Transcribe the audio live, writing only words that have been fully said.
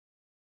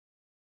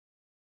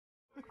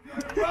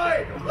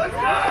Right, let's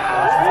go!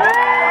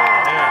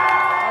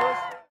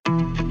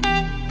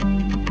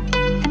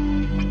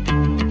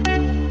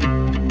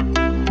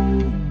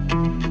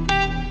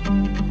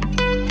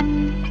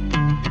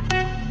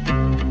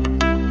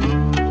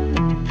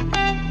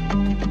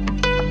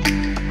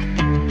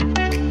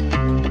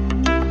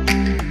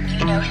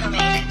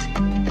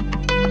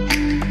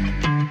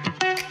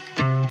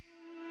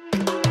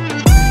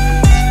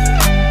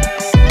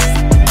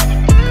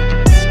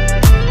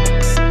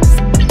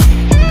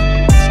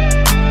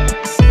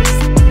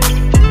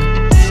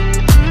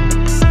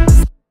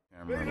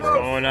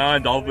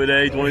 Dolphin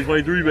Day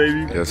 2023,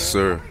 baby. Yes,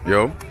 sir.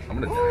 Yo,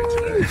 I'm gonna die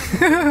today.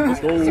 Let's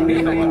go.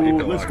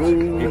 Let's go.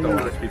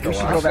 We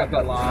should go back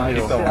that line.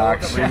 Keep the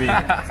locks.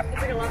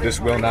 This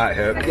will not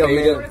hit. Yo,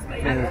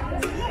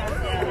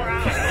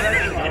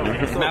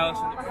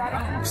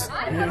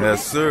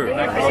 yes, sir.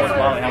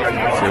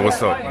 Say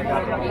what's up.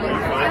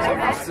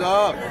 What's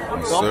up?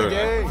 Yes,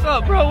 sir. What's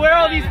up, bro? Where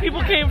all these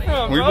people came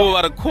from, bro? We pulled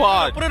out a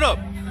quad. Put it up.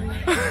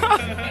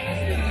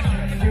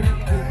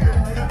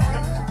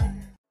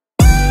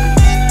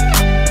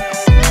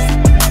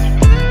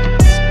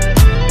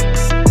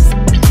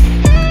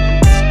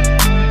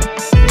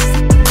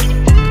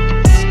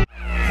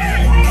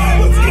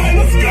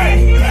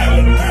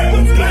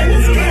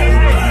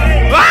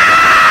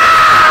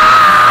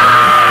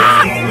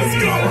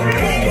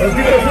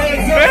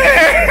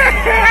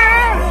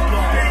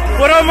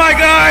 What up, my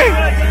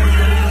guy?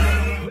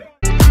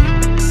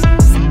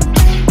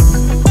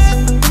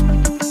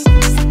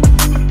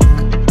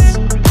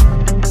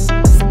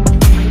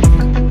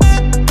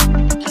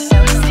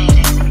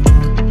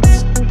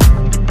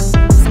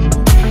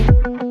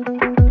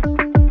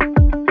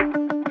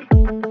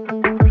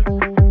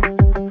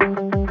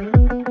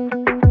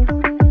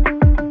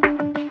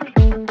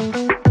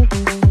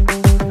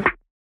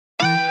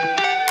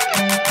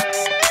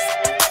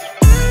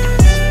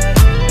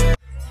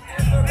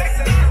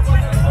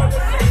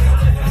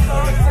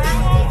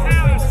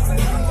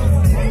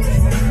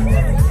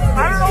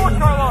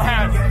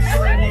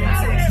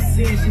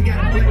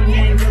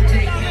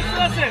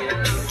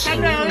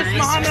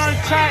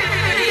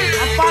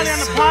 I'm finally on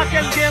the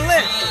podcast getting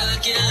lit.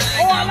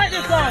 Oh, I like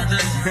this song.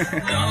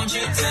 Don't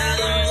you tell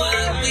them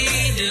what we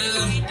do.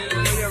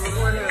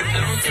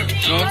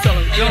 Don't tell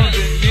them, don't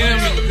hear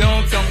me.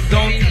 Don't tell them,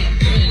 don't.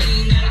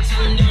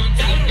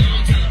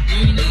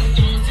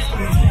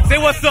 Say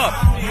what's up.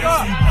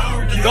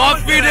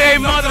 Dolphy Day,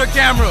 mother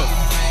camera.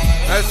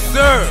 Yes,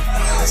 sir.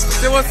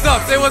 Say what's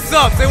up. Say what's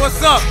up. Say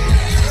what's up.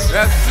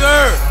 Yes,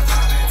 sir.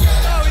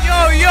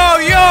 Yo, yo,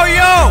 yo,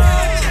 yo.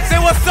 Say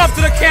what's up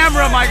to the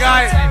camera, my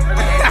guy.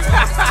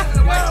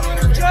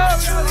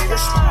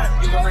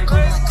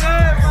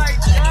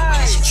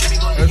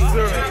 Yes,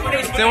 sir.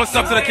 Say what's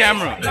up to the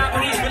camera.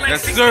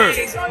 Yes, sir.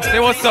 Say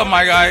what's up,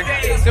 my guy.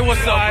 Say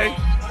what's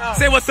up.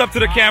 Say what's up to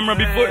the camera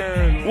before.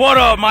 What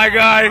up, my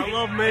guy?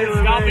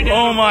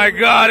 Oh my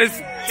God, it's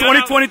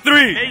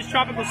 2023.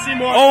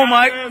 Oh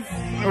my,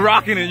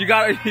 rocking it. You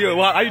got it.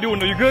 How you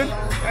doing? Are you good?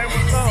 Hey,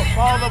 what's up?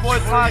 Follow the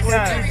Boys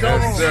Podcast.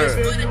 Yes,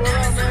 sir.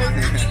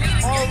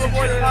 Follow the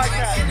Boys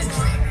Podcast.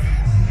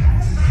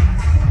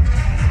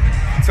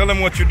 Tell them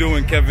what you're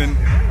doing, Kevin.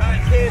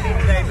 Candy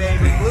today,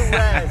 baby. Blue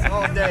raz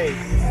all day.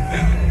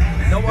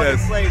 No other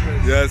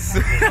flavors. Yes.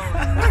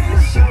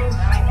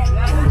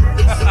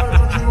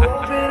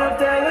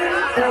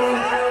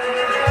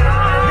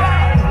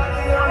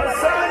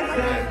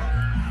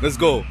 Let's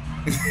go.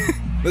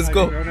 Let's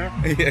go.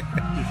 Yeah.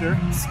 You sure?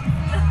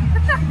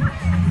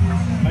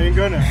 I can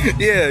go now.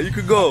 Yeah, you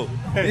could go.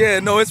 Hey. Yeah,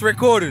 no, it's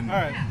recording. All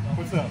right.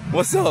 What's up?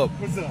 What's up?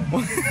 What's up?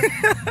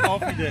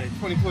 Dolphin Day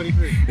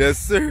 2023. Yes,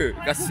 sir.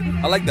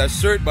 I like that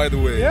shirt, by the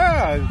way.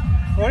 Yeah.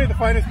 Only the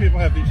finest people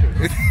have these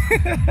shirts.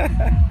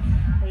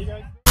 How you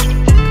guys?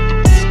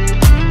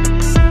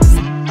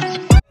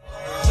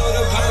 So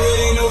the pirate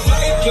ain't no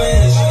flight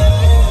plans.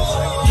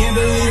 Can't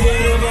believe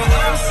whatever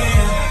I'm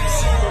saying.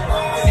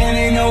 And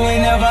they know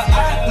whenever I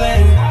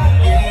play.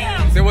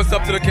 Say what's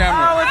up to the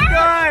camera. Oh, what's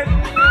good?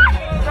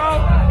 So,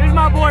 here's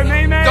my boy,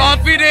 May.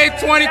 Dolphin Day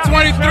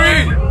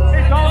 2023.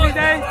 It's Dolphin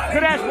Day.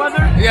 Good ass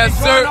weather. Yes,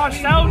 sir.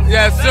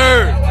 Yes,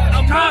 sir.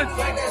 I'm tons.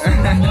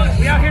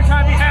 We out here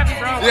trying to be happy,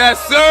 bro. Yes,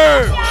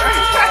 sir.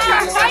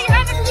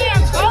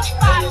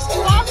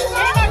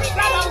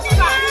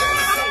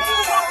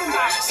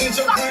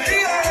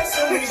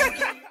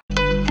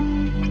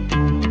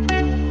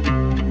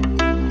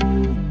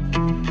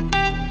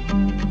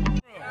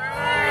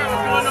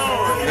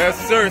 Yes,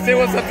 sir. Say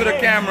what's up to the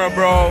camera,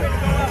 bro.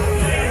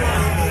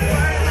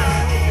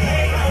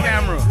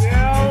 Camera.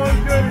 Yeah, what's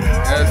good, bro?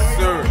 Yes,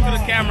 sir. To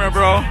the camera,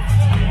 bro.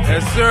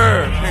 Yes,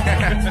 sir.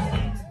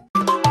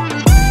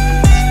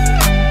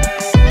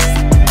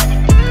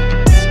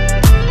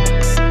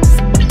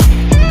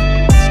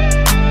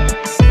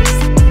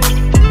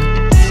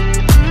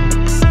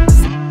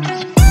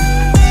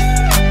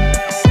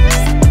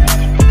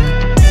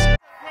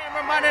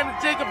 My name is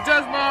Jacob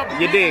Jusma.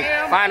 You dig?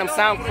 Find them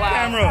SoundCloud.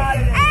 Camera.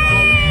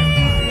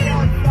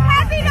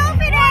 Happy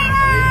Dolphin Day!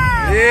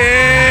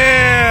 Yeah.